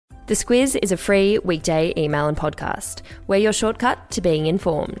The Squiz is a free weekday email and podcast. We're your shortcut to being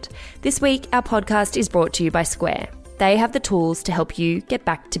informed. This week, our podcast is brought to you by Square. They have the tools to help you get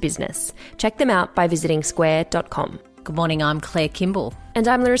back to business. Check them out by visiting square.com. Good morning, I'm Claire Kimball. And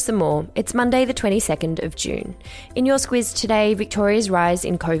I'm Larissa Moore. It's Monday the 22nd of June. In your Squiz today, Victoria's rise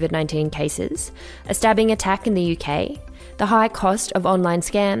in COVID-19 cases, a stabbing attack in the UK, the high cost of online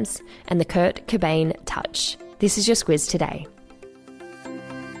scams, and the Kurt Cobain touch. This is your Squiz today.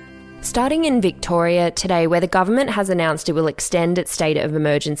 Starting in Victoria today, where the government has announced it will extend its state of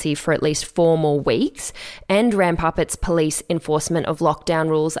emergency for at least 4 more weeks and ramp up its police enforcement of lockdown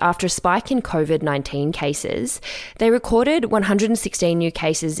rules after a spike in COVID-19 cases. They recorded 116 new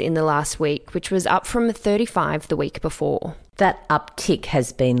cases in the last week, which was up from 35 the week before. That uptick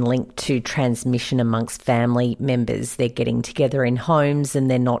has been linked to transmission amongst family members. They're getting together in homes and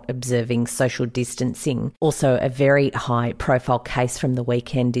they're not observing social distancing. Also, a very high-profile case from the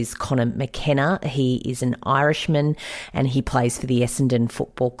weekend is Conor McKenna. He is an Irishman and he plays for the Essendon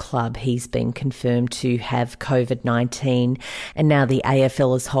Football Club. He's been confirmed to have COVID-19 and now the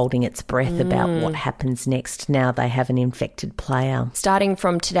AFL is holding its breath about what happens next. Now they have an infected player. Starting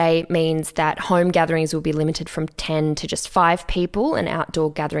from today means that home gatherings will be limited from 10 to just 5 people and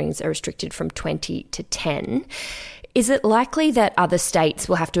outdoor gatherings are restricted from 20 to 10. Is it likely that other states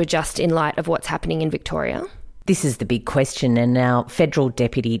will have to adjust in light of what's happening in Victoria? This is the big question, and our Federal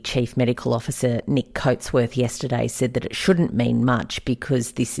Deputy Chief Medical Officer Nick Coatsworth yesterday said that it shouldn't mean much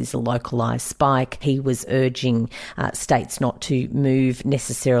because this is a localised spike. He was urging states not to move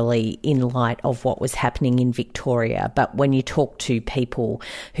necessarily in light of what was happening in Victoria. But when you talk to people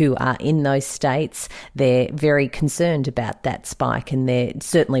who are in those states, they're very concerned about that spike and they're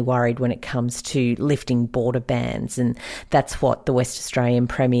certainly worried when it comes to lifting border bans. And that's what the West Australian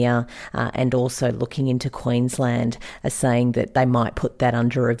Premier and also looking into Queensland are saying that they might put that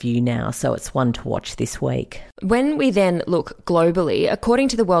under review now. So it's one to watch this week. When we then look globally, according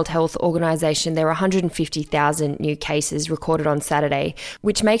to the World Health Organization, there are 150,000 new cases recorded on Saturday,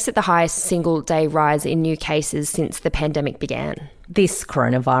 which makes it the highest single-day rise in new cases since the pandemic began. This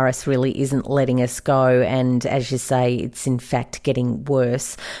coronavirus really isn't letting us go, and as you say, it's in fact getting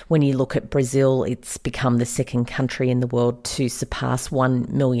worse. When you look at Brazil, it's become the second country in the world to surpass 1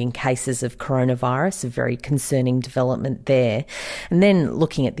 million cases of coronavirus, a very concerning development there. And then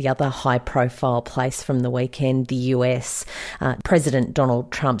looking at the other high-profile place from the weekend, the US, President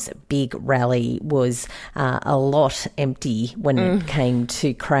Donald Trump's big rally was a lot empty when it came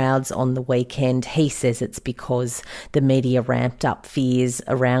to crowds on the weekend. He says it's because the media ramped up fears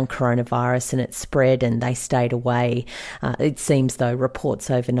around coronavirus and its spread and they stayed away. It seems, though, reports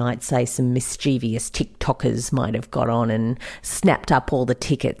overnight say some mischievous TikTokers might have got on and snapped up all the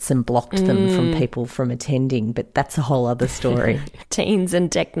tickets and blocked them from people from attending, but that's a whole other story. Teens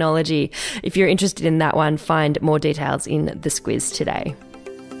and technology. If you're interested in that one, find more details in the Squiz today.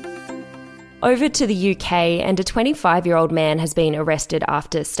 Over to the UK, and a 25-year-old man has been arrested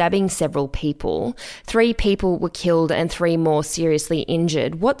after stabbing several people. 3 people were killed and 3 more seriously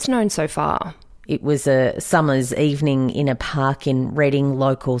injured. What's known so far? It was a summer's evening in a park in Reading.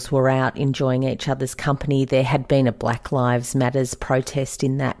 Locals were out enjoying each other's company. There had been a Black Lives Matters protest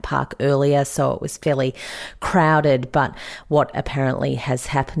in that park earlier, so it was fairly crowded. But what apparently has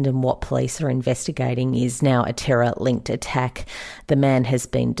happened and what police are investigating is now a terror-linked attack. The man has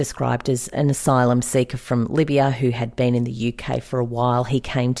been described as an asylum seeker from Libya who had been in the UK for a while. He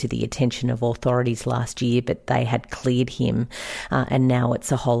came to the attention of authorities last year, but they had cleared him, and now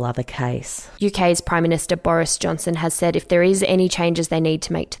it's a whole other case. UK's Prime Minister Boris Johnson has said if there is any changes they need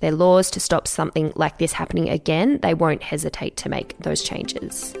to make to their laws to stop something like this happening again, they won't hesitate to make those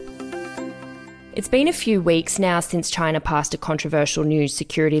changes. It's been a few weeks now since China passed a controversial new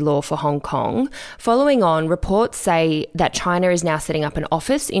security law for Hong Kong. Following on, reports say that China is now setting up an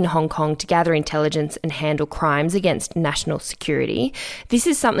office in Hong Kong to gather intelligence and handle crimes against national security. This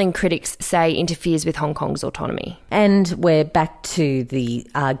is something critics say interferes with Hong Kong's autonomy. And we're back to the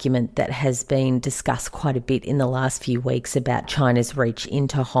argument that has been discussed quite a bit in the last few weeks about China's reach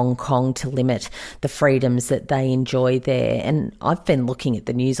into Hong Kong to limit the freedoms that they enjoy there. And I've been looking at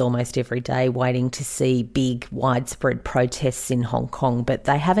the news almost every day, waiting to see big, widespread protests in Hong Kong, but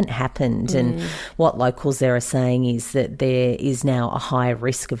they haven't happened. And what locals there are saying is that there is now a higher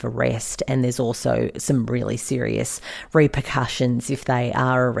risk of arrest, and there's also some really serious repercussions if they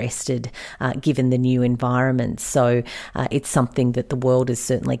are arrested, given the new environment. So it's something that the world is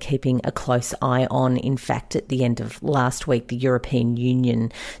certainly keeping a close eye on. In fact, at the end of last week, the European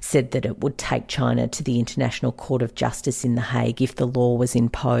Union said that it would take China to the International Court of Justice in The Hague if the law was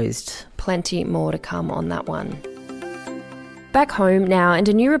imposed. Plenty more to come on that one. Back home now, and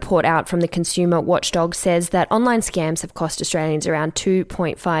a new report out from the Consumer Watchdog says that online scams have cost Australians around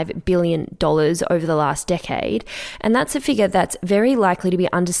 $2.5 billion over the last decade, and that's a figure that's very likely to be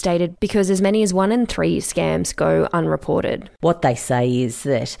understated because as many as 1 in 3 scams go unreported. What they say is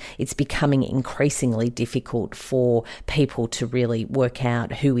that it's becoming increasingly difficult for people to really work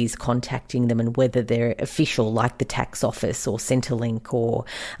out who is contacting them and whether they're official, like the tax office or Centrelink or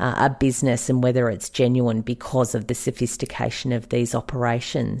a business, and whether it's genuine because of the sophistication of these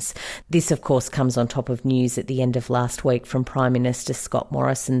operations. This, of course, comes on top of news at the end of last week from Prime Minister Scott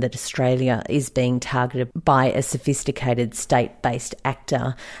Morrison that Australia is being targeted by a sophisticated state-based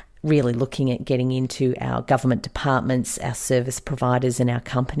actor, really looking at getting into our government departments, our service providers and our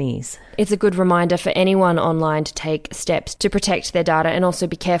companies. It's a good reminder for anyone online to take steps to protect their data and also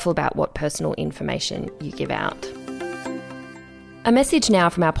be careful about what personal information you give out. A message now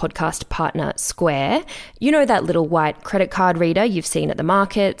from our podcast partner, Square. You know that little white credit card reader you've seen at the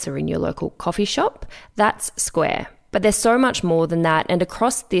markets or in your local coffee shop? That's Square. But there's so much more than that, and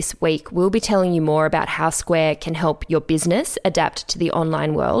across this week, we'll be telling you more about how Square can help your business adapt to the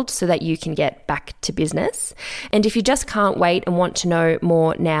online world so that you can get back to business. And if you just can't wait and want to know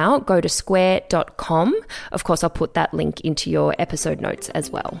more now, go to square.com. Of course, I'll put that link into your episode notes as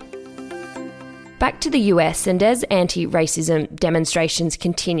well. Back to the US, and as anti-racism demonstrations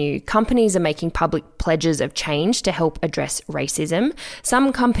continue, companies are making public pledges of change to help address racism.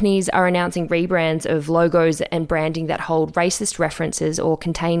 Some companies are announcing rebrands of logos and branding that hold racist references or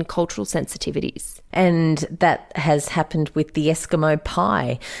contain cultural sensitivities. And that has happened with the Eskimo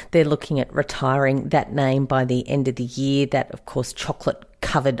pie. They're looking at retiring that name by the end of the year. That, of course,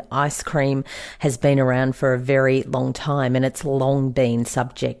 chocolate-covered ice cream has been around for a very long time, and it's long been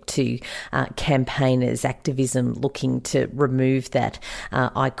subject to campaigners' activism looking to remove that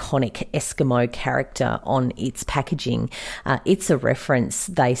iconic Eskimo character on its packaging. It's a reference,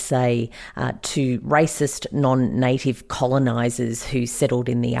 they say, to racist non-native colonisers who settled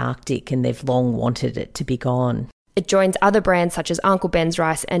in the Arctic, and they've long wanted it to be gone. It joins other brands such as Uncle Ben's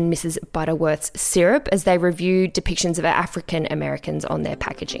Rice and Mrs. Butterworth's Syrup as they review depictions of African Americans on their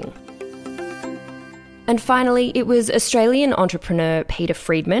packaging. And finally, it was Australian entrepreneur Peter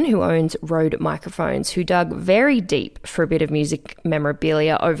Friedman, who owns Rode Microphones, who dug very deep for a bit of music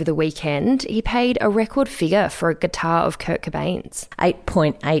memorabilia over the weekend. He paid a record figure for a guitar of Kurt Cobain's.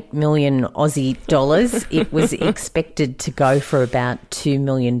 8.8 million Aussie dollars. It was expected to go for about $2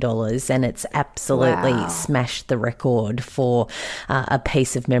 million, and it's absolutely smashed the record for a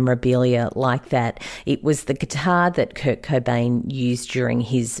piece of memorabilia like that. It was the guitar that Kurt Cobain used during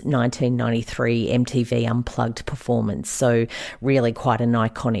his 1993 MTV Unplugged performance. So really quite an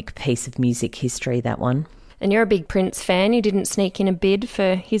iconic piece of music history, that one. And you're a big Prince fan. You didn't sneak in a bid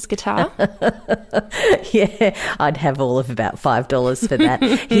for his guitar? Yeah, I'd have all of about $5 for that.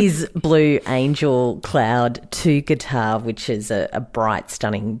 His Blue Angel Cloud 2 guitar, which is a bright,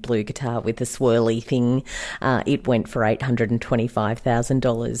 stunning blue guitar with a swirly thing, it went for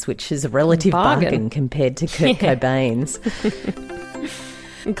 $825,000, which is a relative bargain compared to Kurt Cobain's.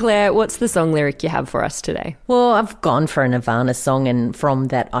 Claire, what's the song lyric you have for us today? Well, I've gone for a Nirvana song, and from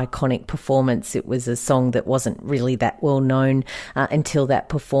that iconic performance, it was a song that wasn't really that well known until that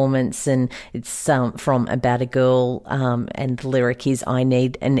performance, and it's from About a Girl, and the lyric is, "I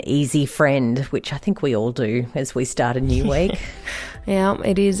need an easy friend," which I think we all do as we start a new week. Yeah,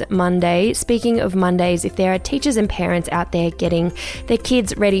 it is Monday. Speaking of Mondays, if there are teachers and parents out there getting their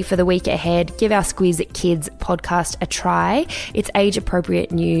kids ready for the week ahead, give our Squiz Kids podcast a try. It's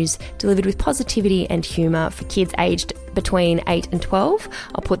age-appropriate news delivered with positivity and humour for kids aged between 8 and 12.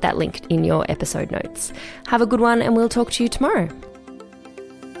 I'll put that link in your episode notes. Have a good one, and we'll talk to you tomorrow.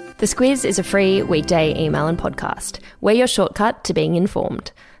 The Squiz is a free weekday email and podcast. We're your shortcut to being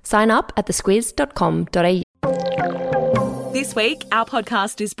informed. Sign up at thesquiz.com.au. This week, our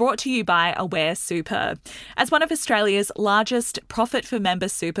podcast is brought to you by Aware Super. As one of Australia's largest profit-for-member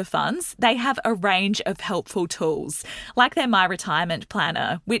super funds, they have a range of helpful tools, like their My Retirement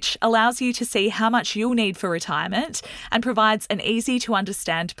Planner, which allows you to see how much you'll need for retirement and provides an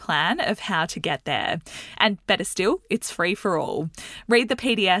easy-to-understand plan of how to get there. And better still, it's free for all. Read the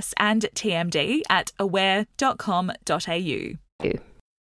PDS and TMD at aware.com.au.